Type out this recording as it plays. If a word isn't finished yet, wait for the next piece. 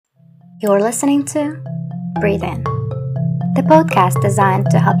You're listening to Breathe In, the podcast designed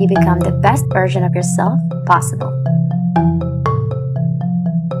to help you become the best version of yourself possible.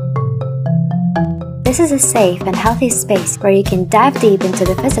 This is a safe and healthy space where you can dive deep into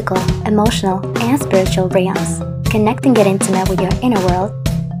the physical, emotional, and spiritual realms, connect and get intimate with your inner world,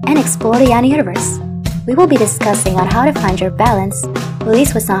 and explore the outer universe. We will be discussing on how to find your balance,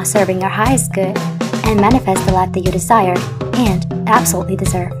 release what's not serving your highest good, and manifest the life that you desire and absolutely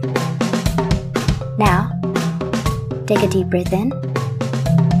deserve. Now, take a deep breath in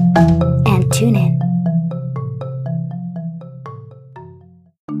and tune in.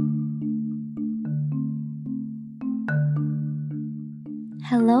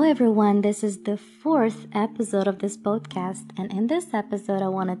 Hello everyone, this is the 4th episode of this podcast, and in this episode I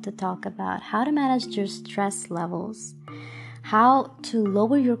wanted to talk about how to manage your stress levels, how to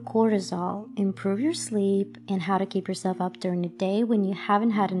lower your cortisol, improve your sleep, and how to keep yourself up during the day when you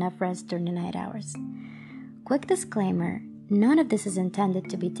haven't had enough rest during the night hours. Quick disclaimer, none of this is intended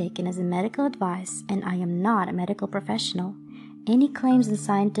to be taken as a medical advice, and I am not a medical professional. Any claims and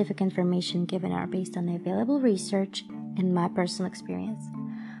scientific information given are based on available research and my personal experience.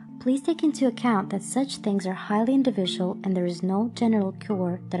 Please take into account that such things are highly individual and there is no general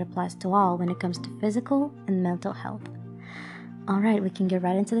cure that applies to all when it comes to physical and mental health. Alright, we can get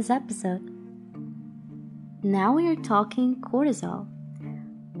right into this episode. Now we are talking cortisol.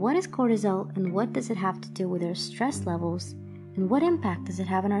 What is cortisol and what does it have to do with our stress levels and what impact does it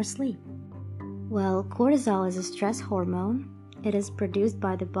have on our sleep? Well, cortisol is a stress hormone. It is produced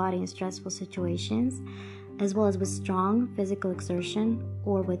by the body in stressful situations as well as with strong physical exertion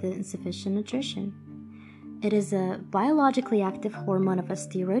or with insufficient nutrition. It is a biologically active hormone of a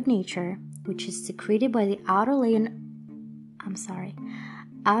steroid nature which is secreted by the outer layer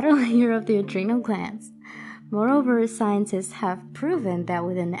of the adrenal glands. Moreover, scientists have proven that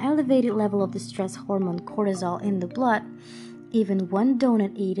with an elevated level of the stress hormone cortisol in the blood, even one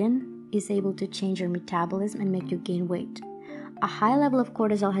donut eaten is able to change your metabolism and make you gain weight. A high level of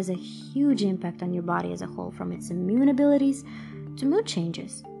cortisol has a huge impact on your body as a whole, from its immune abilities to mood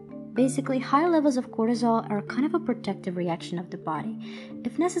changes. Basically, high levels of cortisol are kind of a protective reaction of the body.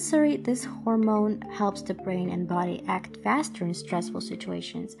 If necessary, this hormone helps the brain and body act faster in stressful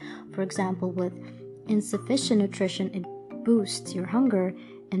situations. For example, with insufficient nutrition, it boosts your hunger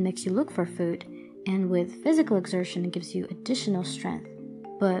and makes you look for food. And with physical exertion, it gives you additional strength.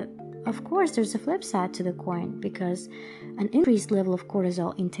 But of course, there's a flip side to the coin because an increased level of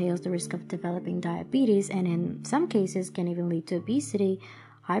cortisol entails the risk of developing diabetes and in some cases can even lead to obesity,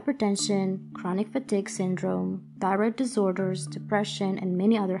 hypertension, chronic fatigue syndrome, thyroid disorders, depression, and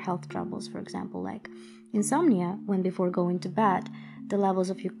many other health troubles, for example, like insomnia when before going to bed, the levels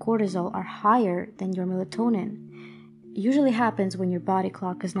of your cortisol are higher than your melatonin. It usually happens when your body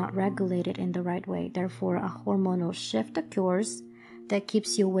clock is not regulated in the right way. Therefore, a hormonal shift occurs that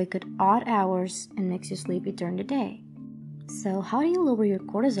keeps you awake at odd hours and makes you sleepy during the day. So how do you lower your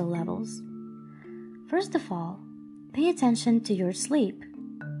cortisol levels? First of all, pay attention to your sleep.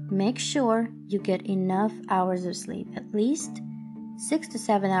 Make sure you get enough hours of sleep, at least 6 to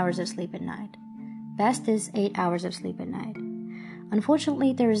 7 hours of sleep at night. Best is 8 hours of sleep at night.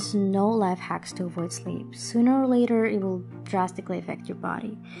 Unfortunately, there is no life hacks to avoid sleep. Sooner or later, it will drastically affect your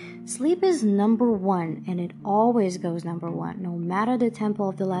body. Sleep is number one, and it always goes number one, no matter the tempo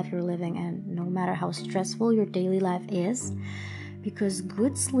of the life you're living and no matter how stressful your daily life is, because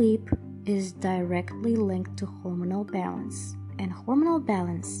good sleep is directly linked to hormonal balance, and hormonal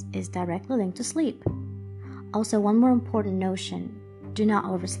balance is directly linked to sleep. Also, one more important notion, do not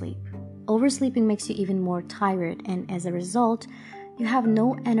oversleep. Oversleeping makes you even more tired, and as a result, you have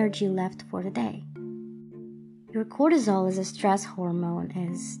no energy left for the day. Your cortisol as a stress hormone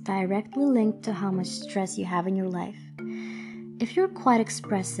is directly linked to how much stress you have in your life. If you're quite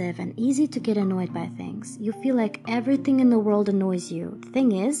expressive and easy to get annoyed by things, you feel like everything in the world annoys you. The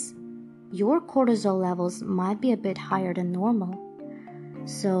thing is, your cortisol levels might be a bit higher than normal.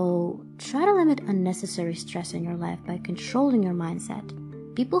 So try to limit unnecessary stress in your life by controlling your mindset.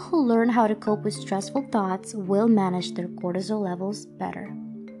 People who learn how to cope with stressful thoughts will manage their cortisol levels better.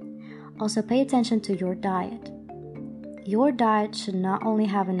 Also, pay attention to your diet. Your diet should not only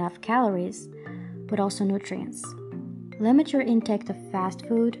have enough calories, but also nutrients. Limit your intake of fast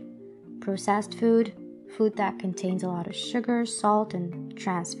food, processed food, food that contains a lot of sugar, salt, and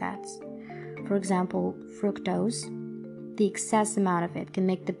trans fats. For example, fructose. The excess amount of it can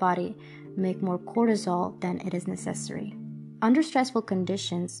make the body make more cortisol than it is necessary. Under stressful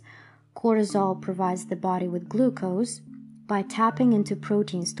conditions, cortisol provides the body with glucose by tapping into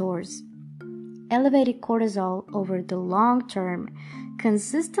protein stores. elevated cortisol over the long term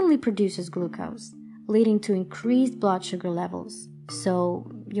consistently produces glucose, leading to increased blood sugar levels.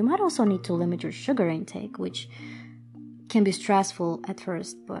 So you might also need to limit your sugar intake, which can be stressful at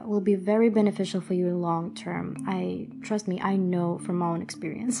first, but will be very beneficial for you long term. Trust me, I know from my own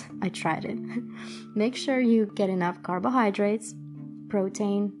experience. I tried it. Make sure you get enough carbohydrates,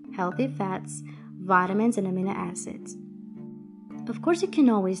 protein, healthy fats, vitamins, and amino acids. Of course, you can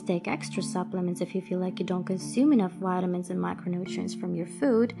always take extra supplements if you feel like you don't consume enough vitamins and micronutrients from your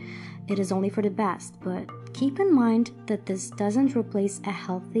food. It is only for the best, but keep in mind that this doesn't replace a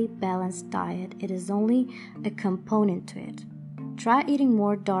healthy, balanced diet. It is only a component to it. Try eating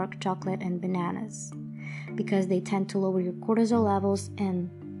more dark chocolate and bananas because they tend to lower your cortisol levels and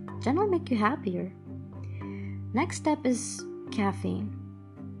generally make you happier. Next step is caffeine.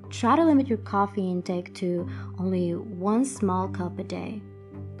 Try to limit your coffee intake to only 1 small cup a day.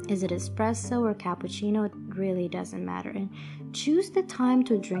 Is it espresso or cappuccino? It really doesn't matter. And choose the time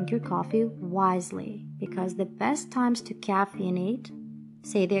to drink your coffee wisely, because the best times to caffeinate,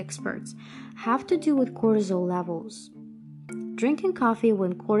 say the experts, have to do with cortisol levels. Drinking coffee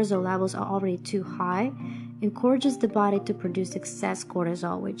when cortisol levels are already too high encourages the body to produce excess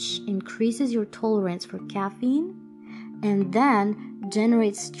cortisol, which increases your tolerance for caffeine and then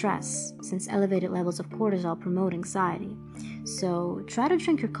generates stress, since elevated levels of cortisol promote anxiety. So try to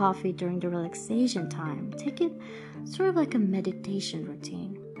drink your coffee during the relaxation time. Take it sort of like a meditation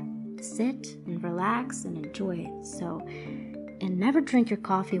routine. Sit and relax and enjoy it. And never drink your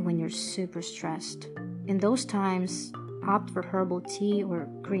coffee when you're super stressed. In those times, opt for herbal tea or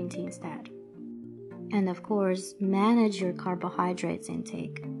green tea instead. And of course, manage your carbohydrates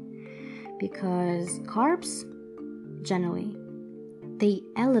intake, because carbs, generally, they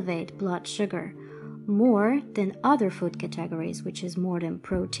elevate blood sugar more than other food categories, which is more than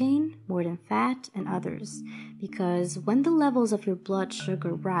protein, more than fat, and others. Because when the levels of your blood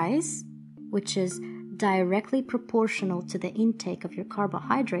sugar rise, which is directly proportional to the intake of your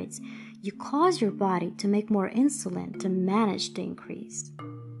carbohydrates, you cause your body to make more insulin to manage the increase.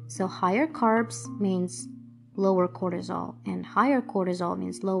 So higher carbs means lower cortisol, and higher cortisol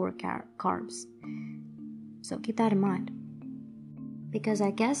means lower carbs. So keep that in mind, because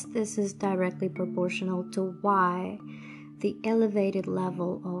I guess this is directly proportional to why the elevated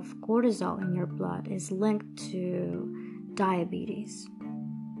level of cortisol in your blood is linked to diabetes,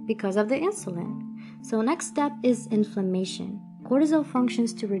 because of the insulin. So next step is inflammation. Cortisol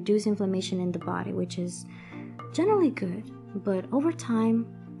functions to reduce inflammation in the body, which is generally good, but over time,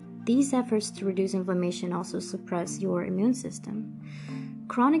 these efforts to reduce inflammation also suppress your immune system.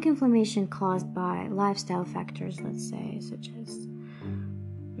 Chronic inflammation caused by lifestyle factors, let's say, such as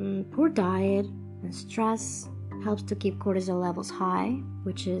poor diet and stress, helps to keep cortisol levels high,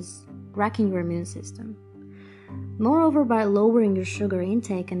 which is wrecking your immune system. Moreover, by lowering your sugar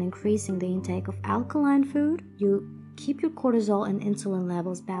intake and increasing the intake of alkaline food, you keep your cortisol and insulin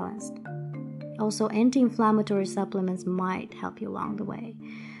levels balanced. Also, anti-inflammatory supplements might help you along the way.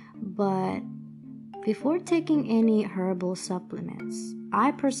 But before taking any herbal supplements,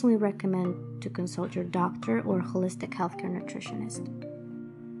 I personally recommend to consult your doctor or holistic healthcare nutritionist.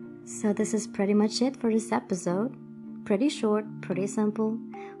 So this is pretty much it for this episode. Pretty short, pretty simple.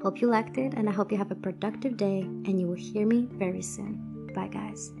 Hope you liked it, and I hope you have a productive day, and you will hear me very soon. Bye,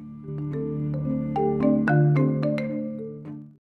 guys.